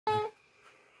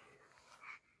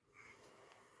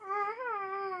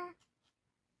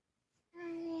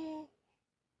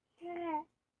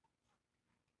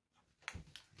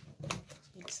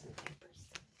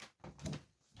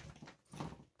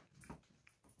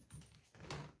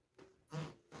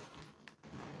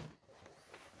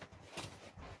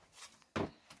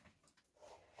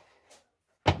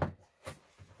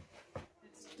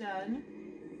done.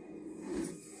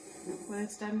 When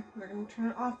it's done, we're going to turn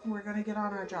it off and we're going to get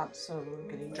on our jobs. So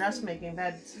we're getting dressed, making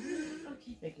beds,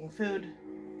 making food,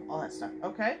 all that stuff.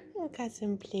 Okay? We got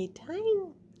some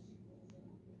playtime.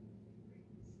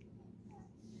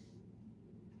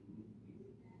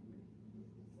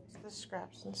 The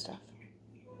scraps and stuff.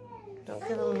 Don't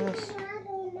give them this.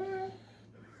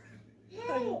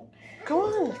 Go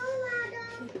on.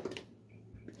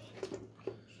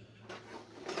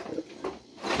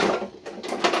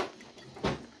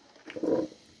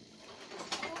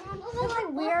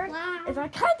 Something weird is I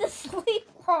kind of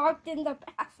sleepwalked in the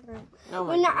bathroom.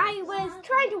 When I was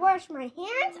trying to wash my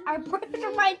hands, I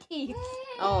brushed my teeth.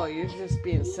 Oh, you're just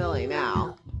being silly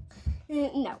now.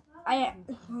 No, I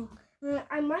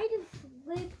might have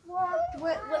sleepwalked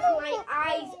with my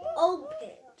eyes open.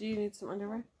 Do you need some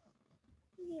underwear?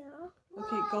 Yeah.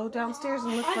 Okay, go downstairs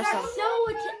and look for some.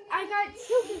 I got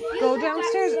so confused. Go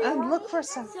downstairs and look for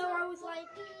some. So I was like...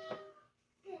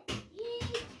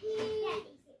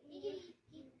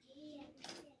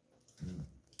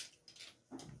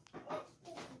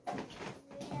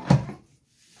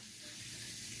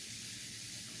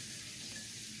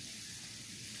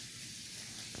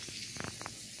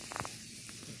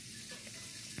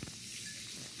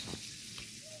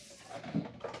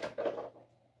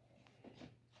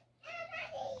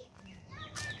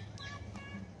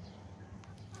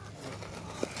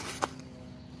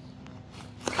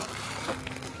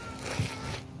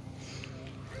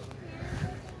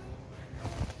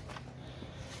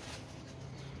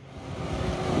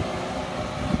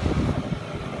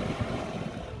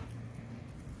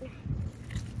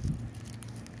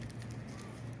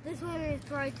 This one is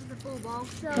right to the full ball.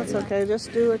 So That's okay.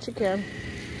 Just do what you can.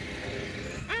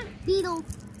 Beetle.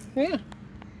 Yeah.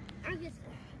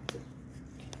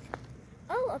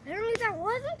 Oh, apparently that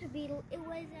wasn't a beetle. It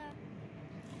was a...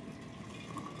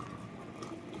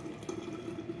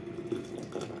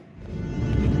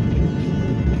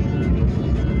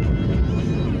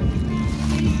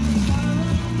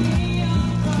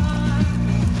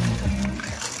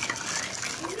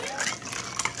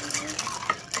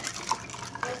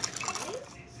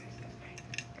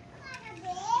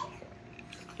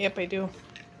 Yep, I do.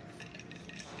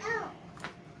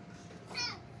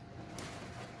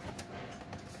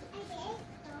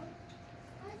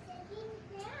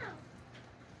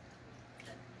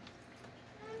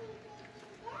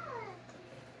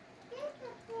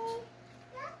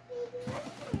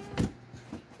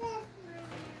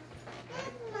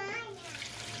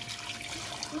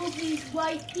 Will these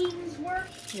white things work?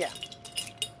 Yeah.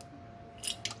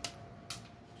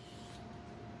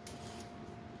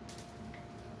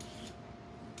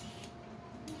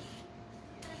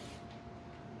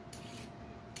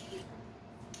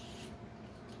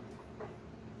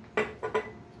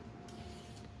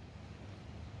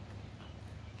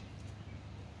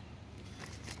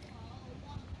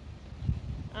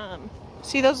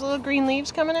 See those little green leaves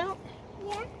coming out?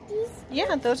 Yeah, these.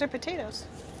 Yeah, those are potatoes.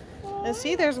 And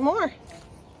see, there's more.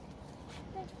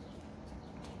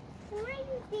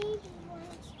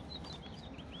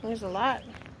 There's a lot.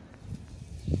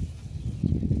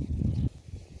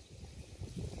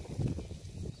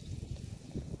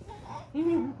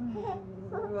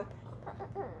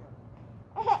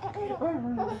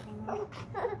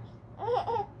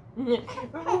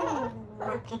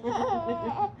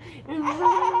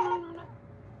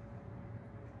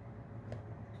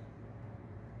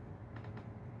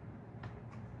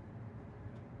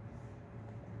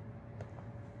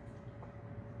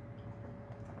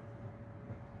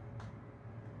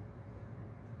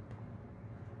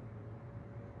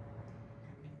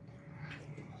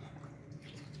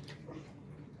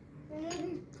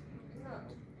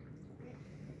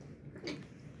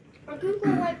 I think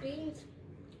we're white beans.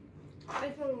 I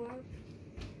found one.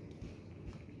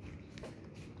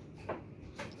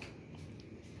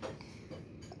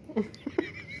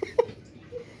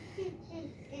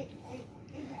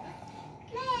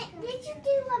 Did you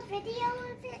do a video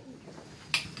of it?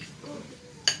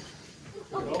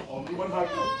 I'll do one back.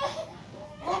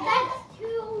 Well, that's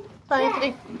too Bye,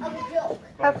 Anthony. of a joke.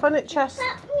 Have fun at chess.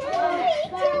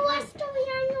 Tell us story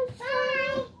on your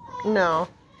phone. No.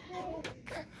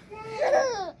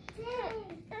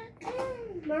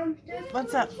 Mom,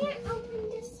 What's up? can't open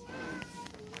this.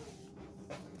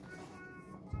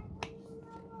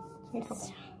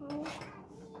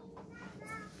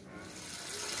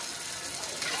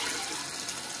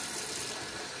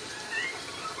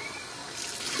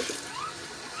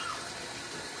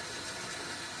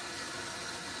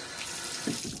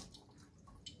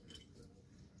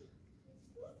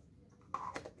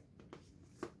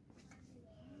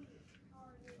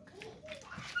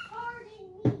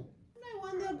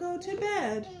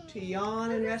 to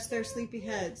yawn and rest their sleepy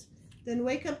heads, then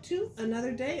wake up to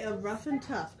another day of rough and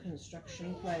tough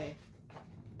construction play.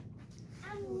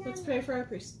 Let's pray for our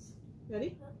priests.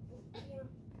 Ready?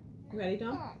 Ready,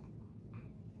 Dom?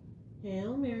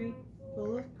 Hail Mary,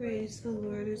 full of grace, the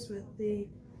Lord is with thee.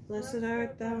 Blessed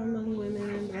art thou among women,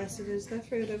 and blessed is the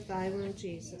fruit of thy womb,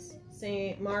 Jesus.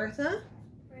 Saint Martha,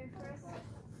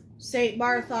 Saint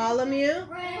Bartholomew,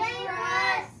 Pray for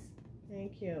us.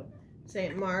 Thank you.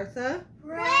 Saint Martha,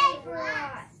 Pray for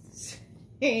us.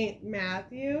 Saint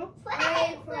Matthew,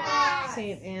 Pray for us.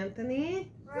 Saint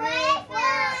Anthony, Pray for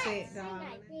us. Saint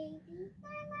Dominic.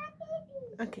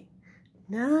 Okay.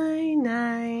 Night,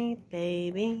 night,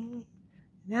 baby.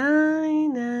 Night,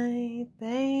 night,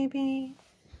 baby.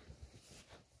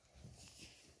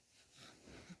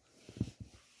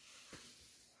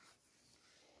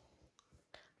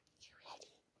 You ready?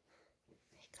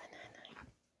 Say good night.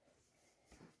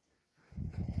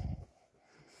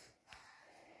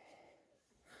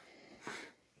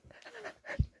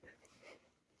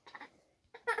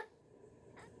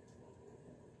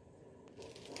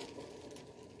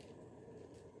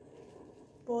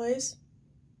 Boys,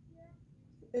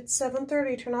 it's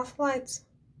 7:30. Turn off the lights.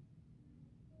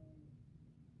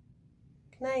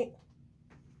 Good night.